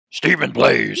Stephen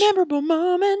Blaze. Memorable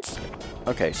moments.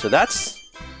 Okay, so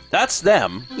that's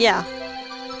them. Yeah.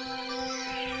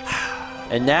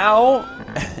 And now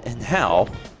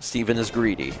Stephen is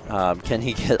greedy. Can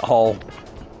he get all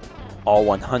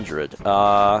 100?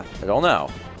 I don't know.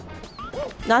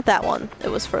 Not that one. It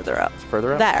was further up.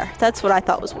 Further up? There. That's what I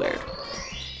thought was weird.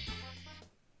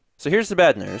 So here's the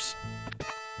bad news.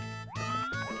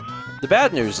 The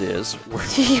bad news is...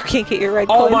 You can't get your red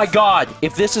Oh coins. my god!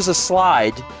 If this is a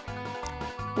slide...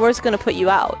 Where's it going to put you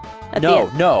out?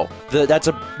 No. That's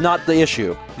not the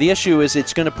issue. The issue is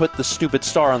it's going to put the stupid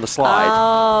star on the slide.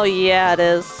 Oh, yeah, it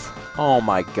is. Oh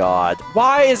my god.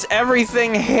 Why is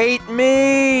everything hate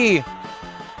me?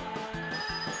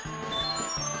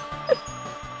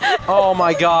 Oh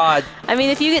my god. I mean,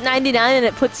 if you get 99 and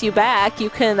it puts you back, you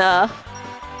can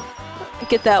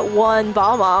get that one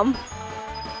bomb.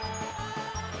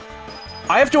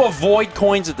 I have to avoid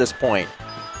coins at this point.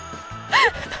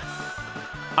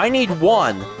 I need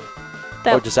one.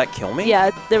 Oh, does that kill me?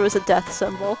 Yeah, there was a death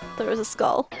symbol. There was a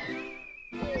skull.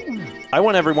 I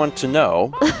want everyone to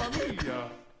know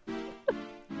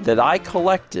that I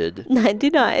collected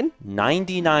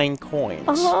 99 coins.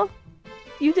 Uh-huh.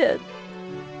 You did.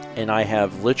 And I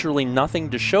have literally nothing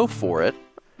to show for it.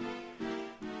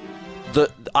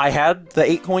 I had the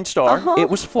 8-coin star. Uh-huh. It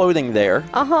was floating there.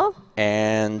 Uh-huh.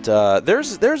 And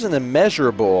there's an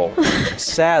immeasurable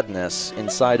sadness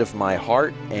inside of my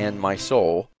heart and my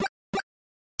soul